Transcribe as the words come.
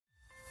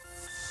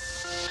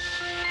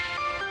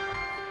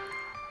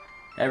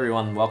Hey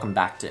everyone, welcome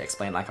back to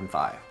Explain Like I'm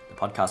Five, the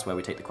podcast where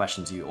we take the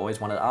questions you always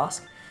wanted to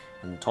ask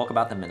and talk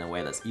about them in a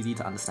way that's easy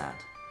to understand.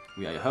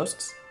 We are your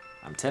hosts.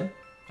 I'm Tim.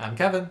 I'm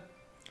Kevin.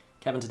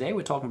 Kevin, today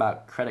we're talking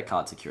about credit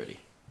card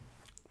security.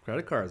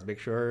 Credit cards, make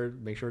sure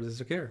they're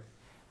secure.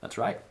 That's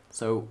right.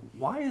 So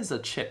why is a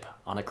chip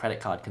on a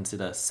credit card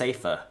considered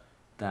safer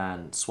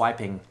than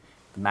swiping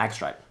the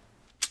magstripe?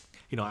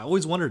 I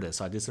always wondered this,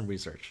 so I did some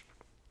research.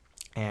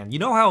 And you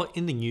know how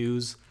in the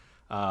news,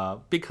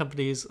 big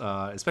companies,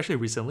 especially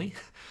recently,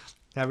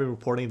 have been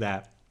reporting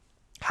that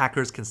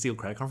hackers can steal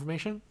credit card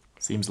information?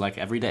 Seems like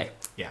every day.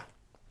 Yeah.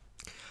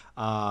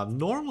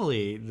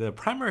 Normally, the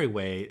primary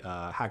way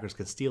hackers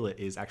can steal it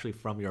is actually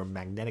from your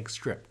magnetic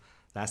strip.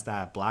 That's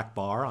that black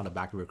bar on the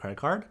back of your credit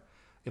card.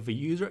 If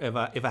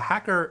a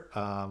hacker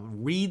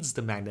reads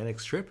the magnetic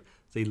strip,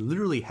 they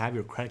literally have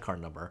your credit card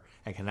number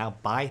and can now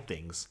buy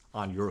things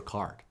on your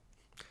card.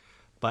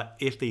 But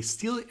if they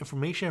steal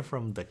information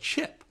from the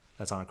chip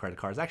that's on a credit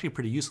card, it's actually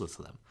pretty useless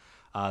to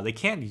them. They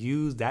can't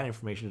use that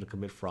information to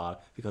commit fraud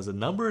because the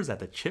numbers that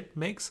the chip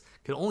makes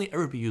can only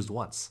ever be used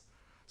once.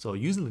 So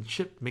using the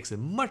chip makes it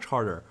much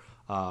harder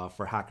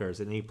for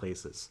hackers in any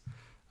places.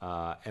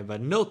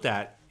 But note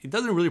that it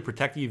doesn't really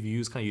protect you if you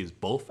use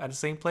both at the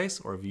same place,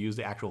 or if you use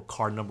the actual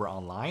card number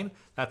online.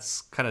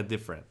 That's kind of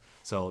different.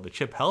 So the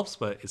chip helps,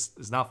 but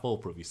it's not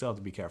foolproof. You still have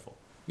to be careful.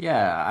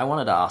 Yeah, I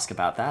wanted to ask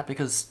about that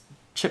because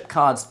chip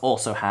cards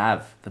also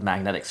have the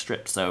magnetic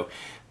strip. So,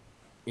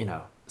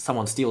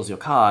 someone steals your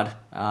card,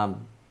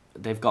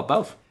 they've got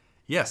both.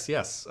 Yes.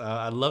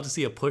 I'd love to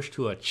see a push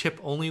to a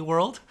chip-only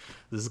world.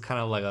 This is kind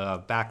of like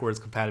a backwards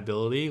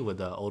compatibility with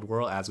the old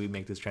world as we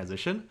make this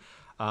transition.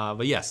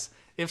 But yes,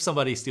 if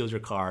somebody steals your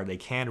card, they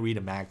can read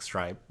a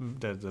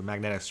the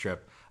magnetic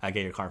strip, and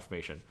get your card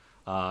information.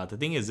 The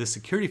thing is, this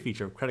security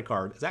feature of credit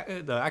card,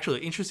 the actually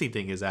interesting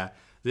thing is that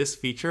this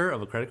feature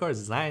of a credit card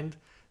is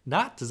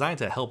not designed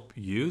to help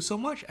you so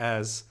much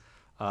as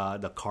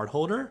the card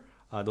holder,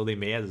 though they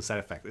may have a side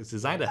effect. It's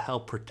designed to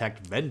help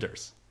protect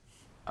vendors.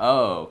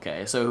 Oh,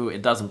 okay. So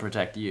it doesn't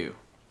protect you.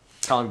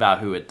 Tell me about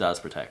who it does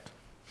protect.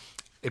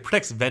 It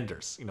protects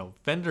vendors.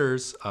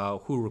 Vendors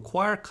who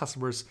require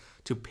customers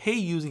to pay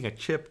using a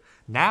chip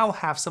now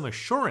have some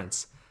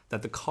assurance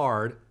that the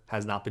card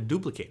has not been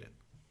duplicated.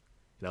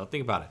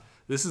 Think about it.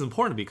 This is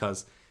important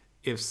because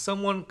if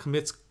someone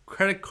commits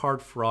credit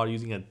card fraud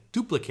using a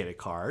duplicated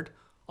card,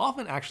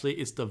 often actually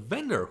it's the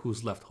vendor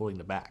who's left holding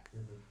the bag.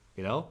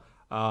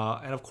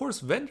 And of course,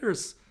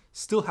 vendors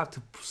still have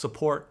to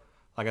support,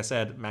 like I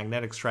said,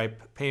 magnetic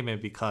stripe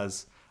payment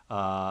because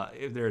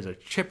if there's a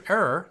chip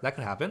error, that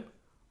could happen,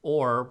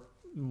 or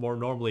more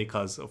normally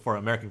for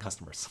American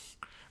customers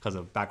because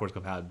of backwards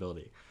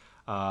compatibility.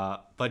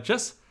 But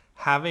just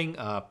having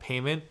a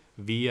payment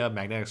via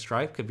magnetic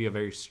stripe could be a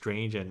very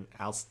strange and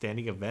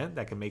outstanding event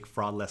that can make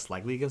fraud less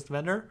likely against the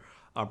vendor.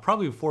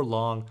 Probably before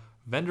long,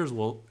 vendors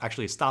will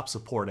actually stop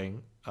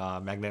supporting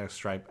magnetic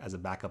stripe as a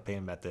backup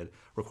payment method,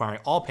 requiring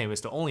all payments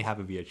to only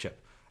happen via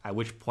chip, at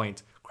which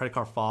point credit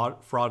card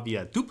fraud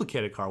via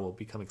duplicated card will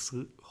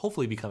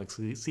hopefully become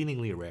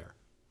exceedingly rare.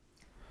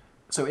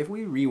 So if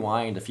we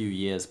rewind a few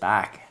years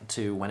back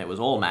to when it was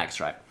all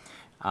magstripe,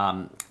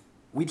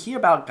 we'd hear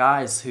about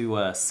guys who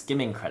were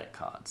skimming credit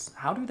cards.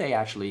 How do they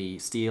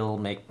actually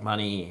make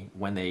money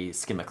when they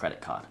skim a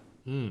credit card?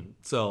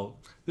 So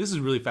this is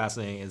really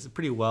fascinating. It's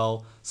pretty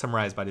well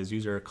summarized by this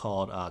user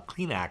called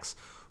CleanAxe,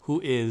 who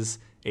is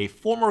a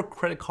former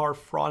credit card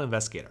fraud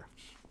investigator.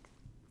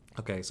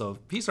 Okay, so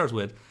he starts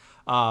with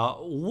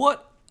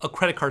what a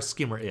credit card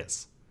skimmer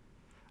is.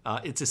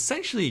 It's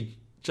essentially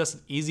just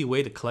an easy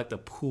way to collect a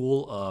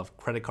pool of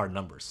credit card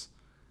numbers.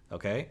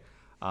 Okay,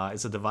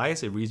 it's a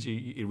device. It reads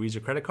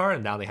your credit card,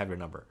 and now they have your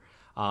number.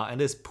 And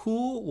this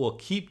pool will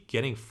keep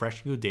getting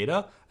fresh new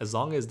data as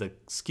long as the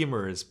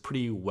skimmer is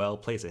pretty well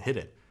placed and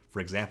hidden.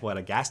 For example, at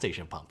a gas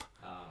station pump.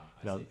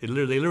 They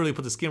literally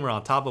put the skimmer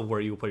on top of where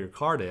you put your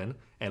card in,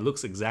 and it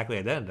looks exactly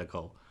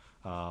identical.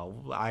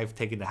 I've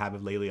taken the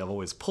habit lately of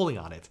always pulling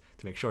on it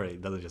to make sure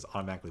it doesn't just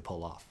automatically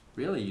pull off.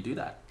 Really, you do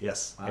that?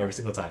 Yes, wow. Every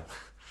single time.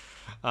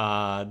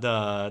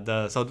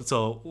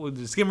 So with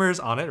the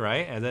skimmer's on it,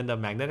 right? And then the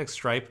magnetic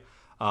stripe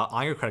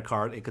on your credit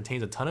card, it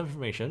contains a ton of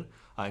information,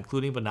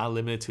 including but not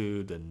limited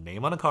to the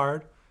name on the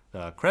card,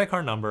 the credit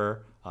card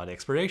number, the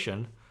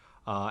expiration,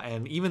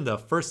 and even the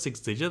first 6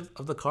 digits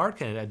of the card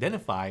can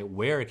identify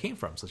where it came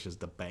from, such as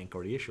the bank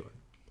or the issuer.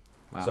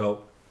 Wow.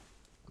 So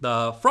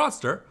the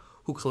fraudster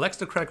who collects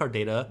the credit card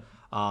data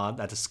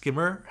that the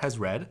skimmer has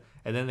read,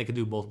 and then they can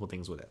do multiple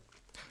things with it.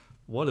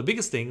 One of the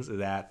biggest things is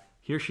that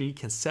he or she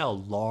can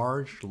sell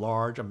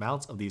large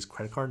amounts of these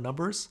credit card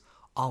numbers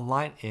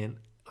online in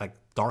like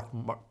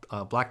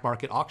black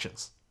market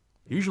auctions,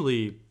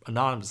 usually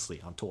anonymously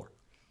on Tor.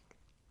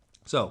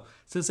 So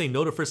since they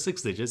know the first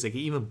 6 digits, they can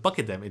even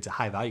bucket them into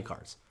high value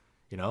cards.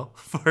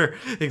 For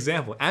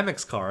example,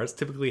 Amex cards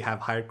typically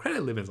have higher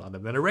credit limits on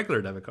them than a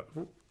regular debit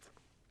card.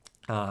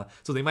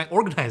 So they might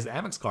organize the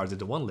Amex cards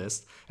into one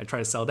list and try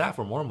to sell that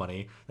for more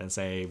money than,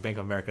 say, Bank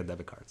of America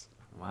debit cards.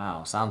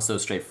 Wow, sounds so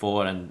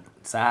straightforward and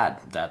sad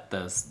that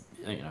there's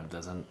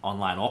an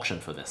online auction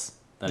for this.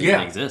 that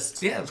even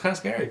exists. Yeah, it's kind of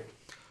scary.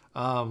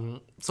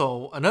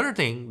 So another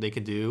thing they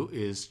can do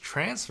is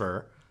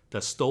transfer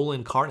the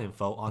stolen card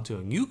info onto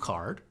a new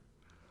card,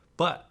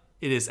 but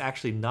it is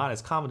actually not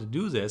as common to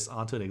do this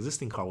onto an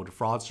existing card with a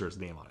fraudster's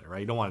name on it, right?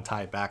 You don't want to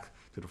tie it back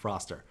to the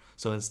fraudster.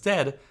 So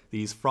instead,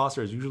 these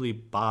fraudsters usually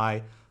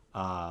buy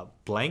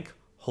blank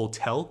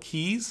hotel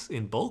keys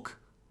in bulk,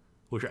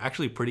 which are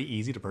actually pretty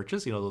easy to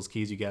purchase. You know, those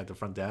keys you get at the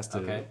front desk to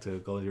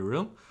go into your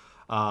room.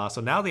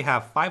 So now they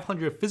have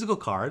 500 physical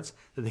cards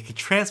that they can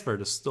transfer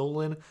the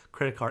stolen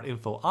credit card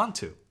info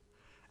onto.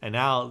 And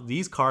now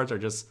these cards are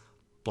just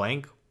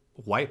blank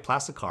white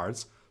plastic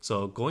cards.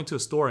 So going to a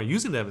store and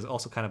using them is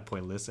also kind of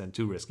pointless and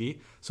too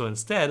risky. So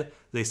instead,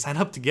 they sign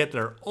up to get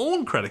their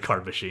own credit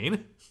card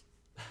machine.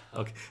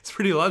 Okay, it's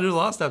pretty there's a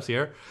lot of steps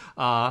here.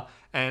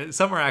 And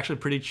some are actually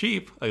pretty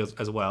cheap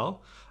as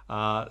well.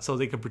 So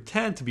they can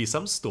pretend to be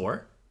some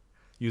store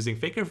using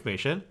fake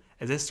information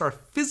and then start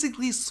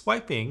physically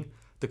swiping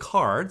the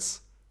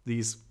cards,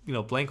 these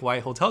blank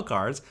white hotel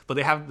cards, but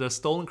they have the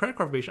stolen credit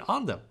card information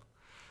on them.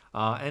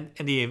 And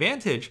the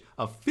advantage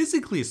of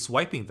physically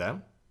swiping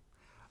them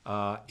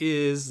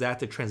is that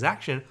the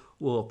transaction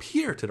will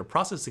appear to the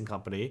processing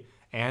company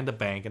and the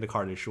bank and the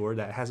card issuer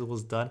that it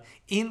was done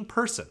in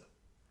person.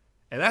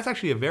 And that's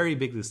actually a very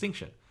big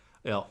distinction.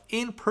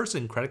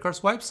 In-person credit card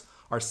swipes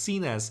are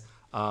seen as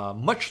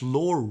much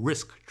lower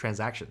risk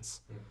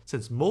transactions,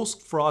 since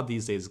most fraud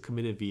these days is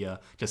committed via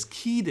just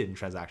keyed-in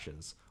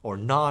transactions or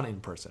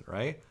non-in-person,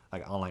 right?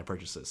 Like online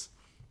purchases.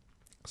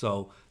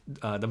 So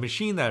the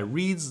machine that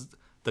reads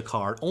the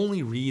card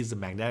only reads the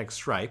magnetic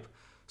stripe,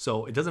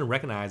 so it doesn't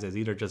recognize as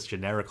either just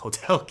generic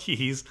hotel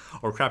keys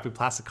or crappy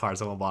plastic cards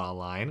someone bought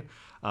online.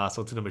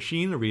 So to the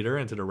machine reader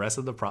and to the rest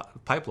of the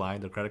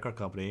pipeline, the credit card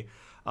company,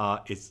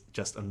 it's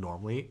just a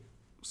normally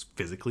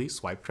physically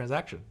swiped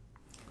transaction.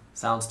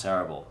 Sounds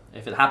terrible.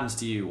 If it happens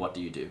to you, what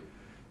do you do?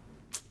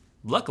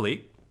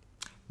 Luckily,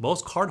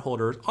 most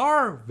cardholders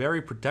are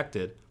very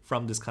protected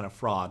from this kind of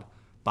fraud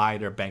by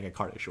their bank and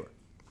card issuer.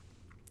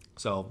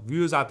 So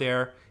viewers out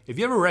there, if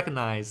you ever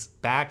recognize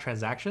bad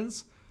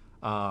transactions,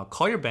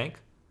 call your bank.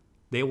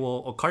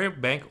 Call your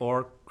bank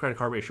or credit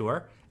card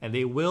issuer, and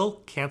they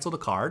will cancel the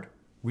card,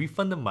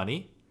 refund the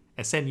money,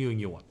 and send you a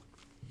new one.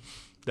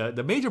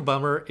 The major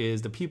bummer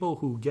is the people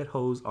who get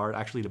hosed are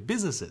actually the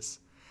businesses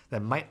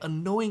that might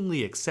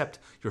unknowingly accept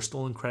your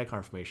stolen credit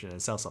card information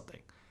and sell something.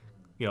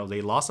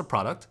 They lost a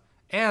product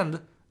and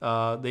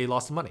they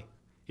lost the money.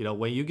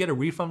 When you get a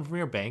refund from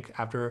your bank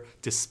after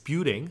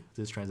disputing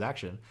this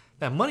transaction,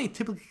 that money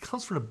typically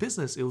comes from the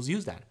business it was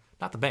used at,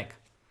 not the bank.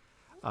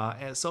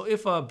 And so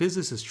if a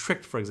business is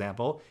tricked, for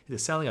example, into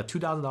selling a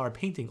 $2,000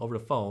 painting over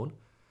the phone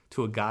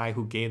to a guy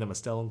who gave them a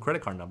stolen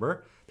credit card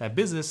number, that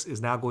business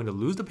is now going to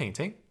lose the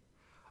painting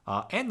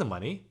and the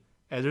money,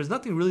 and there's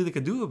nothing really they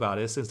could do about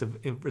it since the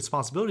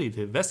responsibility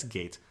to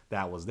investigate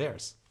that was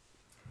theirs.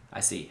 I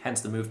see.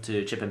 Hence the move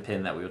to chip and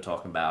pin that we were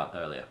talking about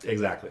earlier.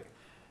 Exactly.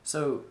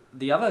 So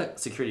the other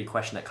security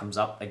question that comes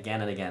up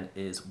again and again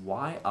is,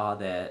 why are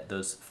there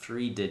those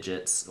 3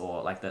 digits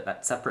or like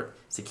that separate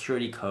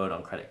security code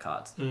on credit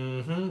cards?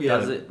 Mm-hmm, yeah.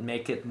 Does it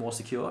make it more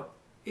secure?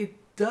 It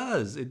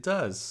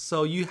does.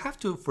 So you have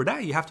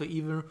to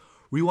even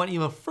rewind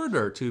even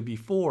further to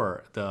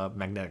before the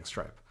magnetic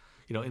stripe.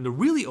 In the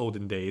really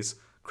olden days,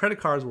 credit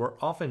cards were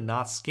often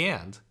not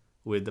scanned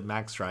with the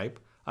mag stripe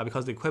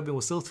because the equipment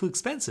was still too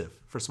expensive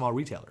for small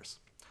retailers.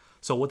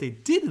 So what they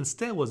did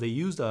instead was they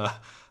used a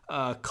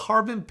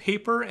carbon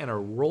paper and a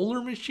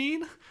roller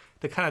machine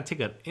to kind of take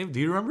do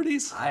you remember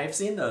these? I've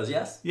seen those,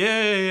 yes.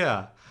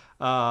 Yeah.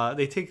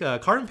 They take a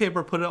carbon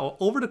paper, put it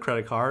over the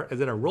credit card, and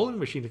then a rolling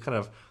machine to kind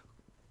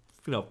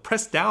of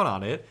press down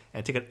on it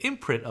and take an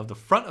imprint of the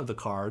front of the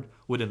card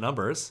with the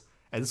numbers.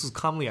 And this was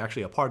commonly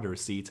actually a part of the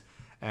receipt.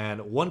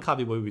 And one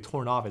copy would be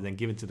torn off and then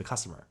given to the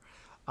customer.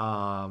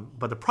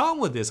 But the problem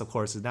with this, of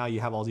course, is now you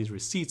have all these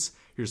receipts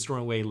you're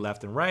storing away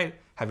left and right,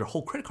 have your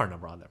whole credit card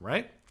number on them,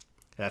 right?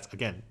 That's,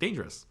 again,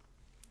 dangerous.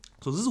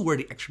 So this is where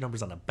the extra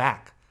numbers on the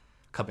back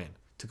come in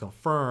to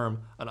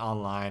confirm an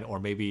online,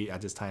 or maybe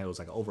at this time it was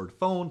like an over the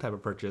phone type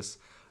of purchase.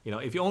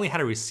 If you only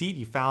had a receipt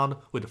you found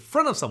with the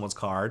front of someone's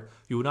card,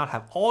 you would not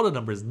have all the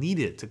numbers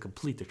needed to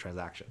complete the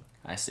transaction.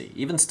 I see.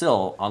 Even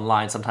still,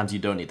 online, sometimes you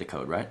don't need the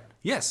code, right?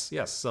 Yes.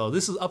 So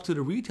this is up to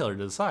the retailer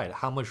to decide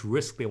how much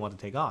risk they want to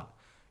take on.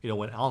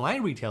 When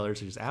online retailers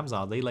such as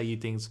Amazon, they let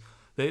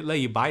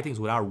you buy things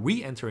without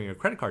re-entering your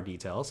credit card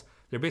details.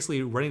 They're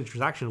basically running the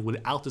transaction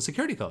without the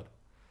security code.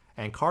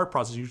 And card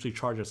processors usually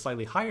charge a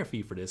slightly higher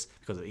fee for this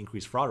because of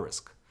increased fraud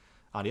risk.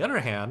 On the other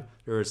hand,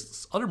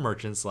 there's other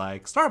merchants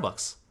like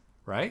Starbucks,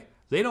 right?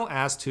 They don't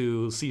ask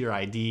to see your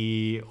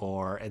ID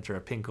or enter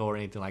a PIN code or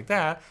anything like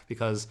that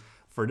because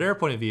for their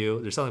point of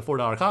view, they're selling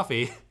 $4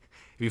 coffee.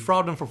 If you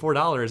fraud them for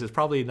 $4, it's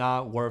probably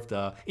not worth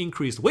the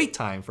increased wait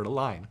time for the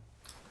line.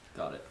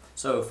 Got it.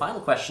 So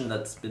final question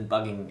that's been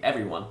bugging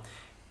everyone.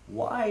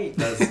 Why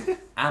does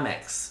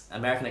Amex,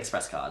 American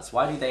Express cards,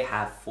 why do they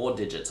have 4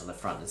 digits on the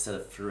front instead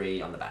of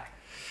 3 on the back?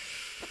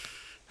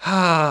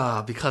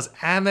 Because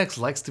Amex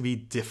likes to be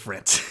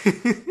different.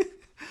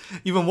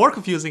 Even more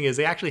confusing is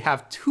they actually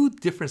have two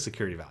different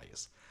security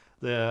values.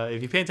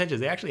 If you pay attention,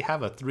 they actually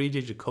have a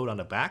 3-digit code on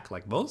the back,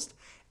 like most,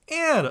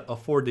 and a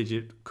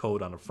 4-digit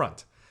code on the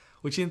front,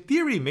 which in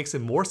theory makes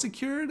it more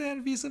secure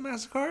than Visa and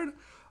MasterCard.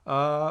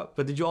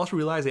 But did you also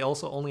realize they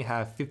also only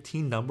have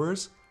 15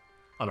 numbers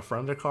on the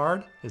front of their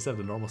card instead of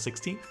the normal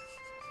 16?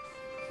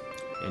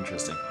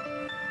 Interesting.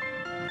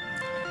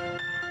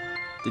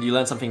 Did you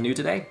learn something new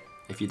today?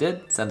 If you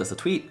did, send us a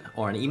tweet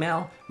or an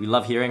email. We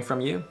love hearing from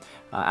you.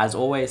 As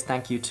always,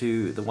 thank you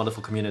to the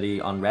wonderful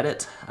community on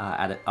Reddit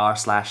at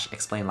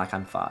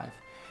r/explainlikeim5.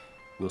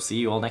 We'll see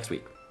you all next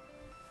week.